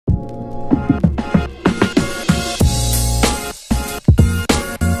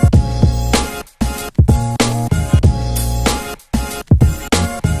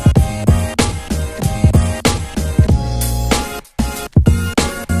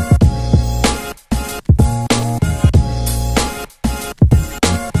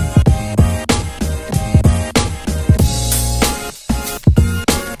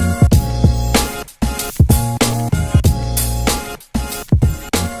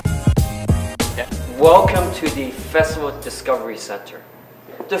Welcome to the Festival Discovery Center.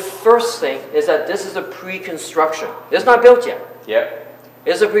 The first thing is that this is a pre-construction. It's not built yet. Yeah.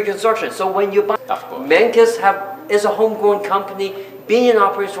 It's a pre-construction. So when you buy, of course, Menkes is a homegrown company, been in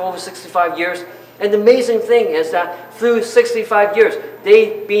operation for over 65 years. And the amazing thing is that through 65 years,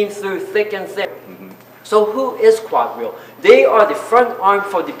 they've been through thick and thin. So who is QuadReal? They are the front arm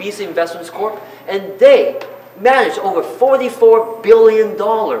for the BC Investments Corp, and they manage over $44 billion.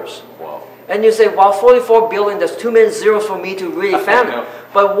 Wow. And you say, well, 44 billion, that's too many zeros for me to really fathom.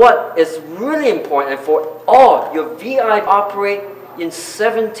 But what is really important for all, your VI operate in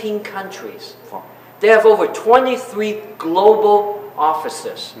 17 countries. They have over 23 global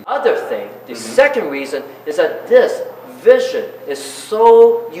offices. Other thing, the second reason is that this vision is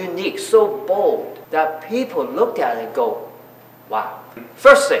so unique, so bold, that people look at it and go, wow.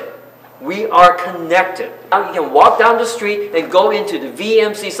 First thing, we are connected. Now you can walk down the street and go into the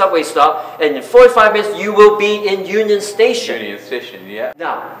VMC subway stop, and in 45 minutes you will be in Union Station. Union Station, yeah.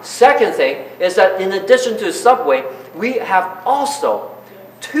 Now, second thing is that in addition to the subway, we have also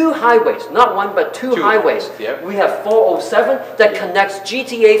two highways, not one but two highways. Yep. We have 407 that connects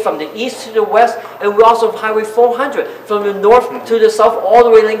GTA from the east to the west, and we also have Highway 400 from the north to the south, all the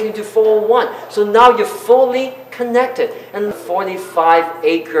way linking to 401. So now you're fully connected, and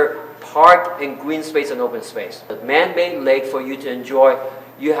 45-acre park and green space and open space. A man-made lake for you to enjoy.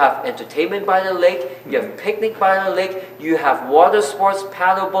 You have entertainment by the lake, you have picnic by the lake, you have water sports,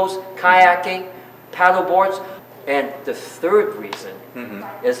 paddle boats, kayaking, paddle boards. And the third reason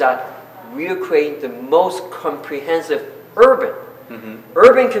is that we are creating the most comprehensive urban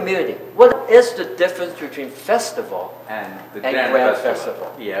community. What is the difference between festival and the Grand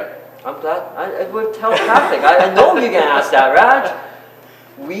Festival? Yeah. I'm glad. We're telepathic. I know you can ask that, right?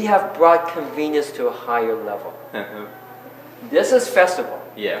 We have brought convenience to a higher level. This is festival.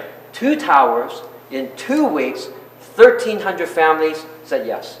 Yeah. 2 towers in 2 weeks, 1,300 families said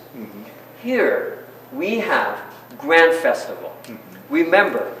yes. Here we have Grand Festival.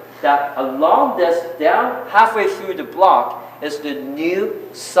 Remember that along this, down halfway through the block, is the new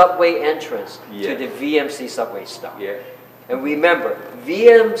subway entrance to the VMC subway stop. Yeah. And remember,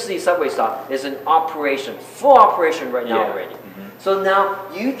 VMC subway stop is in operation, full operation right now already. So now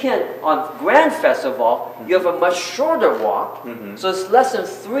you can, on Grand Festival, you have a much shorter walk, so it's less than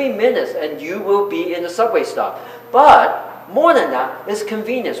 3 minutes and you will be in the subway stop. But more than that, it's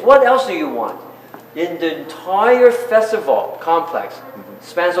convenience. What else do you want? In the entire festival complex,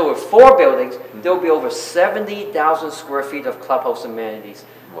 spans over 4 buildings, there will be over 70,000 square feet of clubhouse amenities.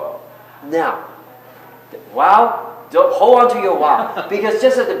 Wow. Now, wow, hold on to your wow, because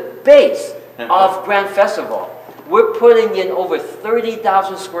just at the base of Grand Festival, we're putting in over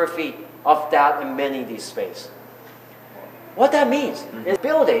 30,000 square feet of that amenity space. What that means is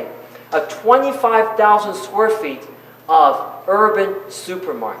building a 25,000 square feet of urban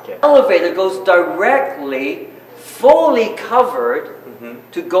supermarket. Elevator goes directly, fully covered,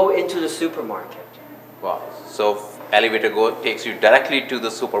 to go into the supermarket. Wow. So elevator takes you directly to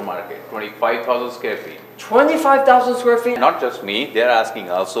the supermarket, 25,000 square feet. 25,000 square feet. Not just me, they're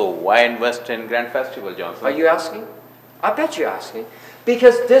asking also, why invest in Grand Festival, Johnson? Are you asking? I bet you're asking.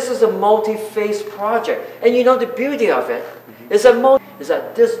 Because this is a multi-phase project. And you know the beauty of it is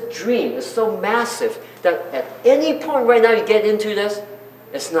that this dream is so massive that at any point right now you get into this,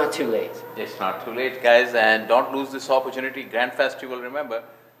 it's not too late. It's not too late, guys, and don't lose this opportunity. Grand Festival, remember,